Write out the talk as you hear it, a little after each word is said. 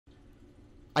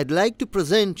I'd like to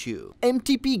present you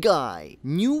MTP Guy,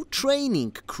 new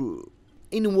training crew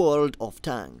in World of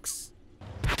Tanks.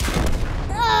 We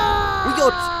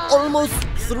got almost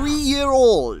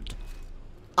 3-year-old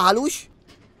Alush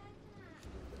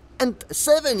and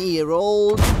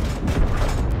 7-year-old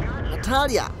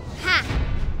Natalia.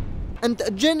 And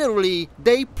generally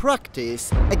they practice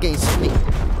against me.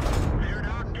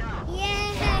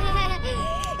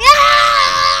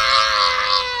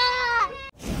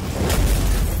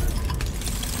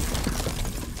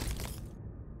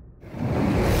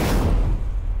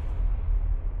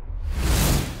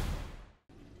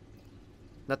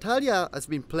 Natalia has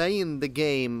been playing the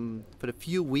game for a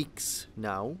few weeks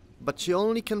now, but she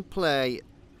only can play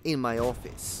in my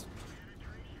office.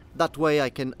 That way I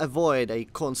can avoid a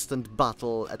constant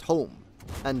battle at home.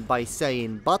 And by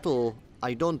saying battle,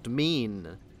 I don't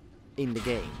mean in the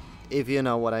game, if you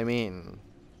know what I mean.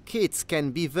 Kids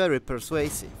can be very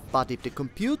persuasive, but if the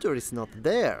computer is not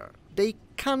there, they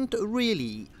can't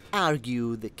really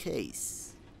argue the case.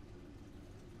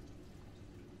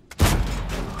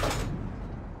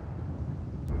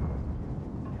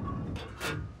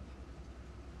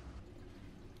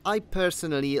 I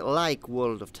personally like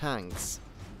World of Tanks,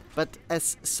 but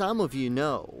as some of you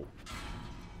know,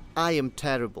 I am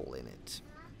terrible in it.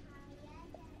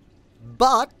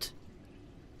 But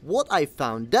what I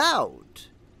found out,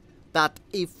 that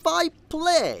if I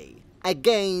play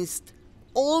against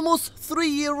almost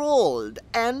 3-year-old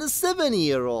and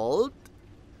 7-year-old,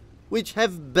 which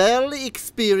have barely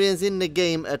experience in the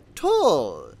game at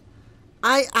all,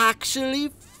 I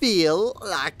actually feel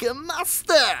like a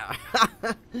master.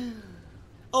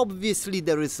 Obviously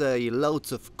there is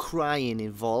loads of crying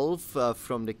involved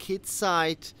from the kids'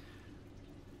 side,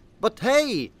 but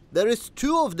hey, there is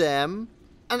 2 of them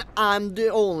and I'm the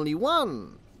only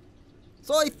one,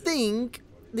 so I think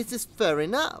this is fair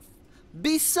enough.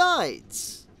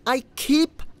 Besides, I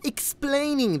keep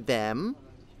explaining them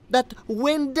that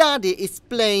when Daddy is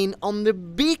playing on the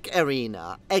big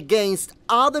arena against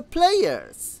other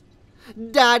players,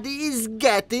 Daddy is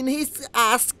getting his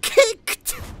ass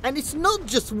kicked! And it's not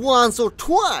just once or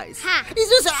twice,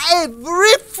 it's just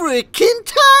every freaking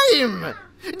time!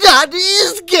 Daddy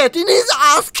is getting his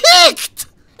ass kicked!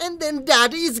 And then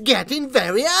Daddy is getting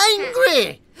very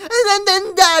angry! And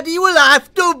then Daddy will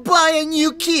have to buy a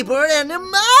new keyboard and a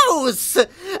mouse!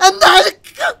 And then...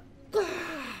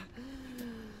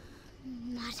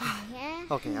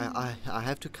 Okay, I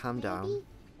have to calm down.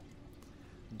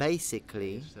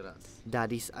 Basically,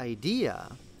 Daddy's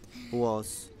idea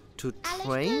was to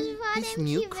train his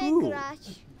new crew,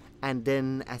 and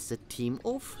then as a team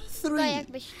of 3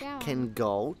 can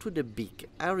go to the big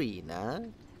arena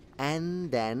and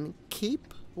then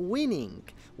keep winning.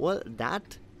 Well,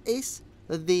 that is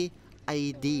the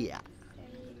idea.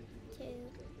 3, 2,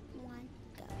 1,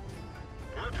 go.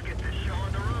 Let's get this show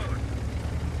on the road.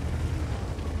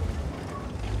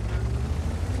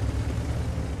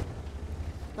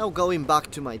 Now going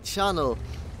back to my channel,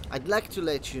 I'd like to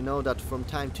let you know that from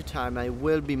time to time I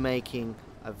will be making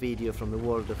a video from the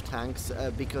World of Tanks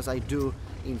because I do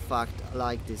in fact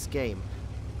like this game.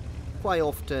 Quite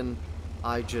often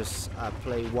I just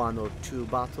play 1 or 2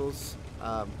 battles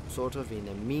sort of in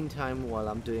the meantime while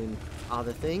I'm doing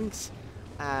other things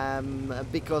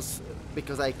because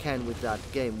I can with that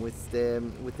game. With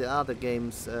the other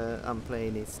games I'm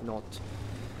playing, it's not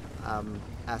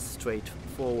as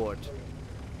straightforward.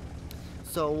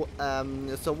 So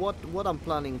what I'm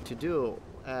planning to do,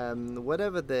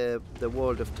 whenever the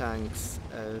World of Tanks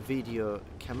video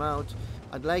come out,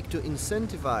 I'd like to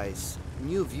incentivize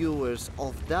new viewers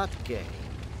of that game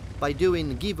by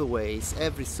doing giveaways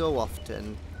every so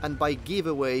often. And by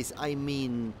giveaways I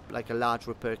mean like a large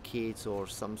repair kit or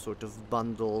some sort of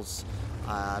bundles,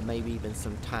 maybe even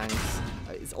some tanks,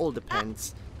 it all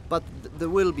depends. But there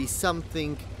will be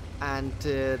something, and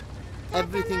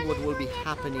everything what will be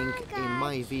happening in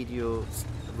my videos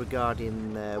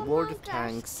regarding World of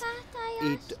Tanks,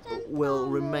 it will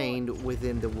remain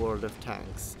within the World of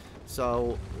Tanks.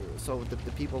 So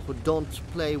the people who don't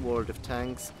play World of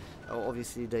Tanks,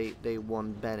 obviously they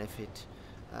won't benefit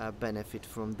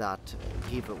from that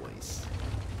giveaways.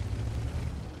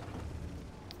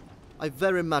 I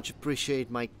very much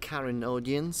appreciate my current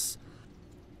audience,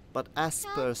 but as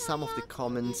per some of the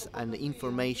comments and the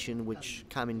information which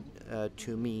coming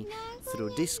to me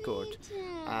through Discord,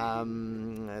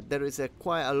 there is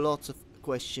quite a lot of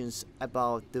questions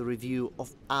about the review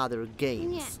of other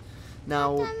games.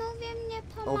 Now,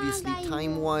 obviously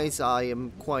time-wise I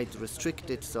am quite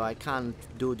restricted, so I can't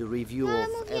do the review of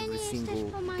every single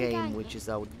game which is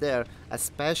out there,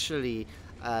 especially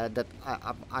that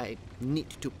I need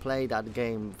to play that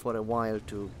game for a while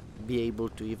to be able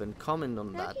to even comment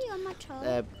on that. Daddy, on my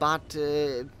toe. But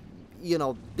you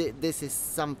know, this is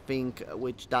something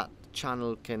which that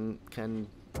channel can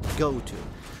go to.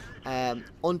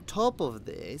 On top of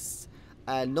this,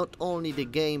 not only the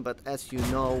game, but as you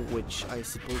know, which I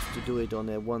supposed to do it on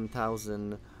a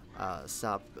 1000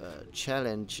 sub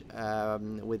challenge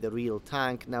with a real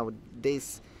tank. Now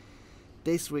this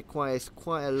requires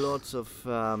quite a lots of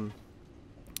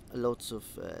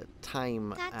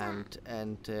time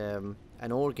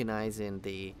and organizing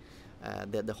the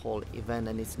whole event,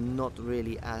 and it's not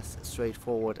really as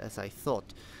straightforward as I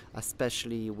thought,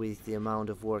 especially with the amount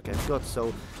of work I've got.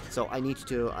 So I need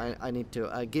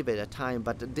to give it a time,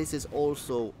 but this is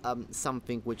also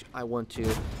something which I want to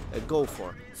go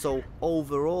for. So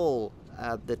overall,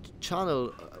 the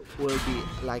channel will be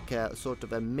like a sort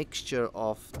of a mixture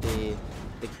of the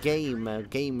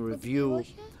game review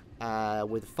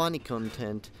with funny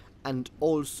content, and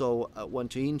also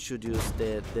want to introduce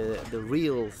the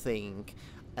real thing,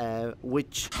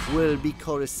 which will be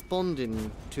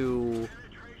corresponding to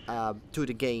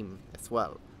the game as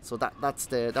well. So that's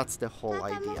the whole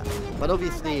idea. But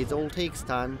obviously it all takes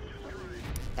time,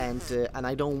 and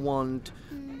I don't want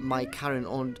my current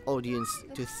audience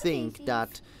to think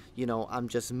that, you know, I'm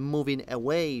just moving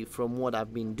away from what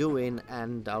I've been doing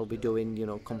and I'll be doing, you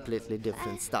know, completely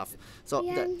different stuff. So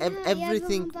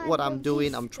everything what I'm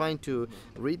doing, I'm trying to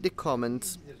read the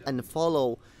comments and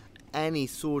follow any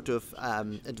sort of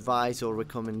advice or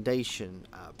recommendation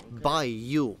by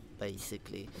you,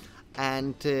 basically,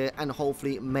 and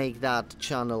hopefully make that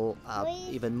channel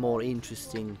even more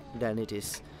interesting than it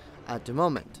is at the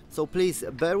moment. So please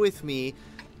bear with me.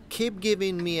 Keep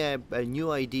giving me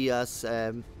new ideas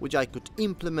which I could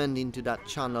implement into that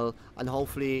channel, and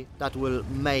hopefully that will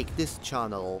make this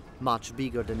channel much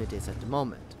bigger than it is at the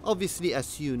moment. Obviously,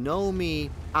 as you know me,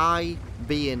 I,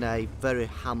 being a very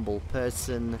humble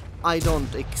person, I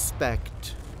don't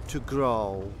expect to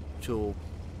grow to,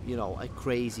 you know, a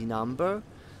crazy number.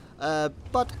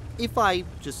 But if I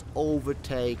just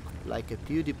overtake like a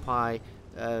PewDiePie,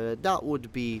 that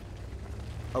would be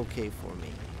okay for me.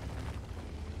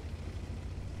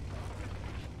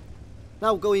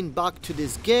 Now going back to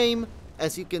this game,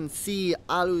 as you can see,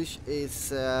 Alush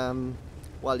is,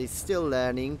 well, he's still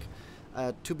learning.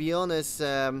 To be honest,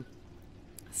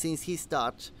 since he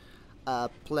started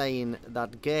playing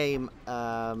that game,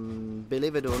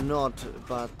 believe it or not,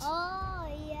 but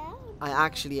I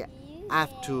actually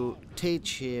have to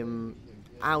teach him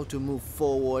how to move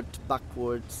forward,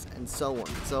 backwards, and so on.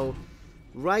 So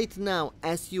right now,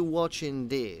 as you're watching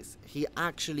this, he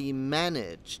actually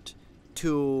managed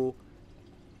to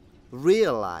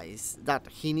realize that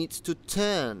he needs to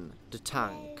turn the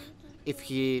tank if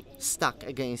he stuck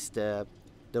against the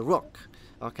rock.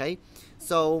 Okay,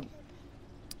 so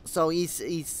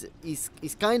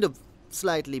he's kind of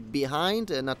slightly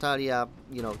behind. Natalia,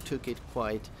 you know, took it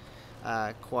quite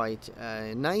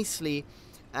nicely,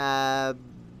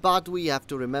 but we have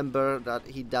to remember that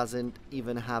he doesn't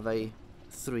even have a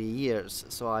 3 years,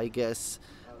 so I guess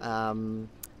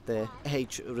the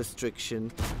age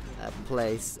restriction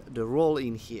plays the role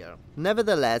in here.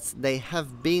 Nevertheless, there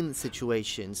have been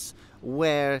situations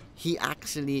where he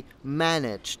actually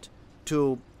managed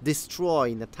to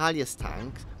destroy Natalia's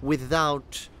tank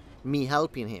without me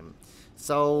helping him.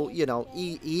 So, you know,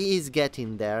 he is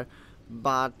getting there,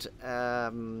 but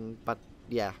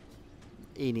yeah,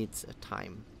 he needs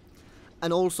time.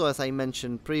 And also, as I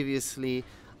mentioned previously,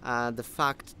 the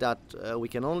fact that we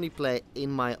can only play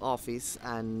in my office,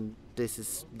 and this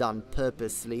is done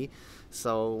purposely,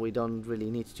 so we don't really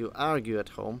need to argue at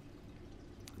home.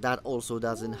 That also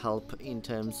doesn't help in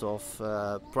terms of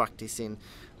practicing,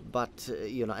 but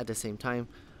you know, at the same time,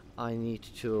 I need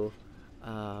to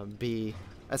be,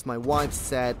 as my wife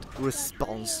said,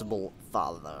 responsible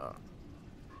father.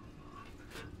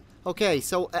 Okay,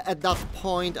 so at that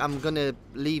point, I'm gonna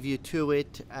leave you to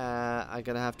it. I'm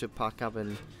gonna have to pack up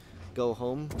and go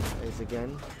home. It's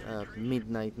again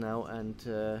midnight now, and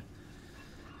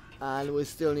we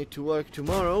still need to work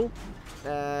tomorrow.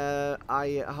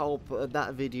 I hope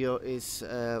that video is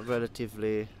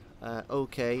relatively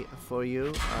okay for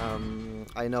you.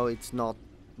 I know it's not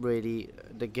really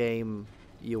the game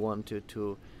you wanted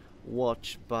to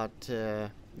watch, but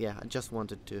yeah, I just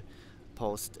wanted to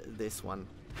post this one.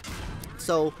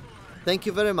 So thank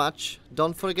you very much.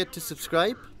 Don't forget to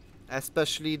subscribe,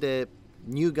 especially the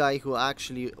new guy who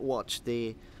actually watched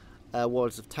the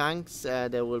Worlds of Tanks.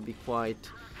 There will be quite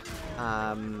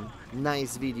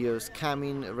nice videos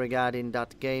coming regarding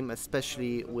that game,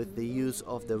 especially with the use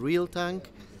of the real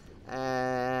tank.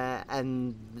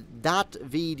 and that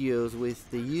videos with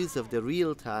the use of the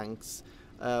real tanks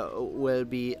will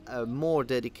be more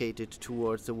dedicated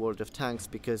towards the world of tanks,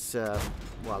 because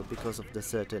well, because of the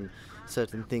certain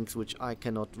things which I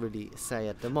cannot really say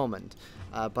at the moment,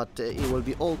 but it will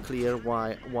be all clear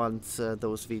why once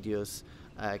those videos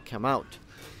come out.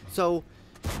 So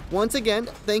once again,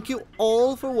 thank you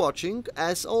all for watching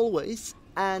as always,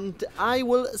 and I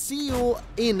will see you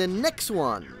in the next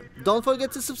one. Don't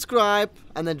forget to subscribe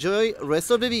and enjoy the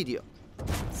rest of the video.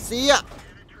 See ya!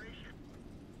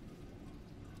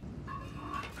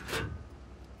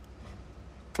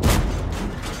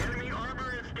 Enemy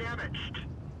armor is damaged.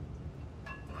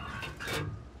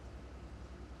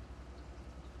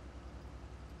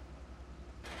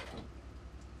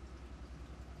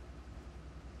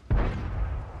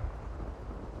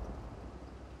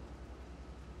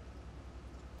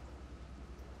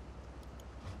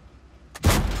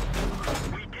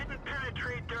 We didn't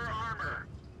penetrate their armor.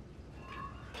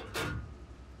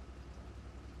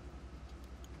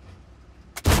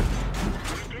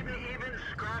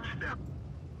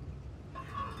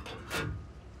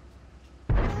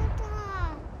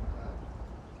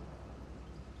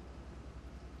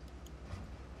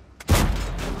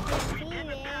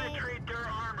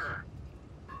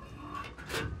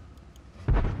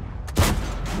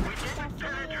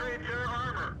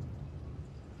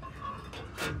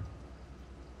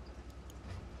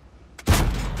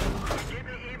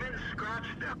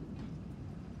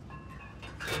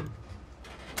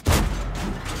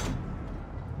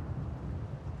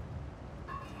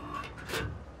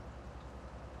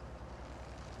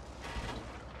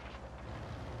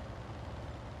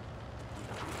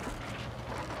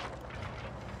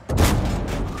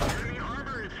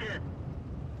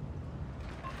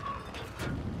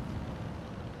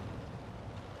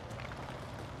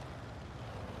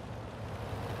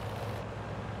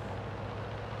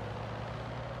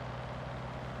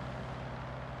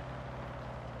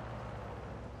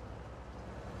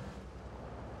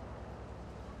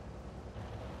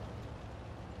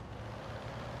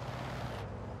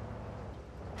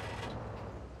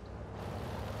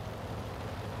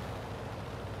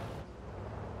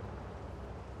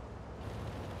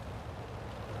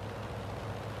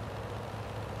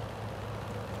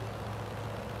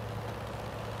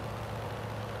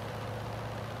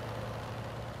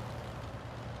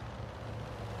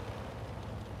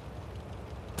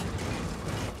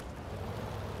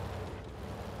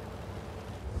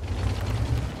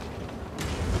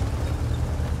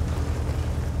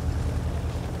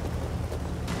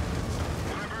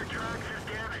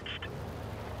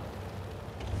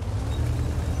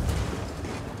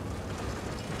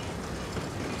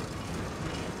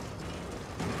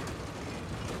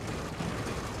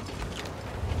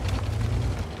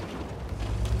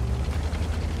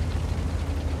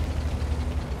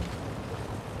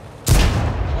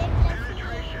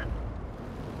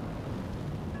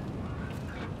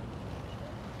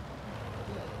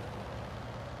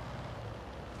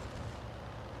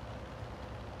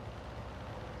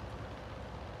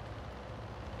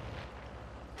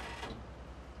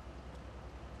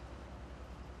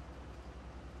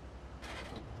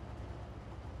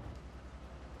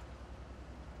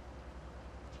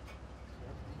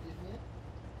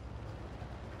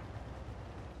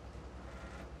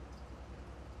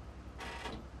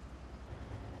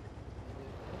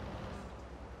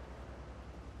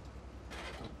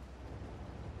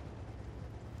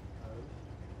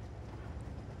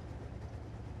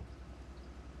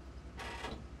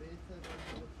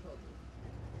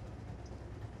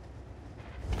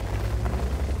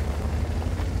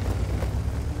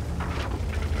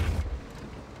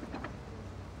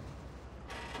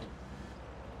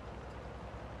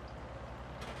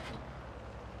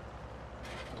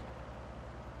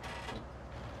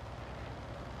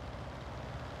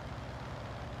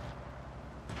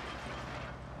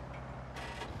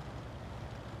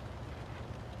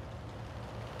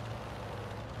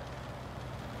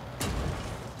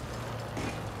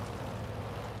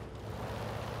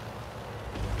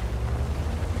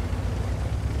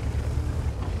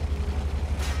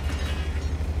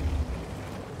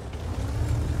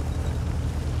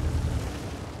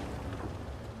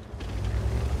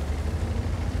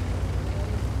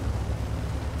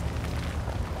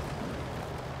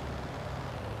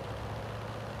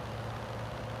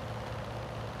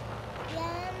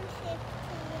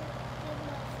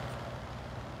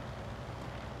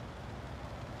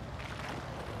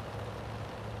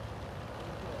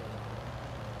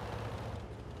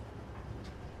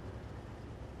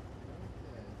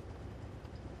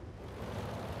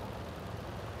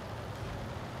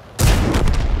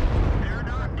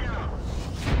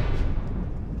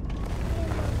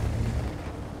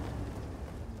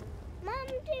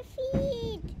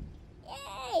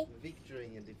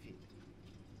 defeat.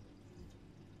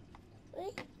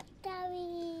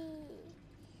 Victory!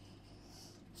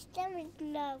 Start with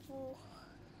level.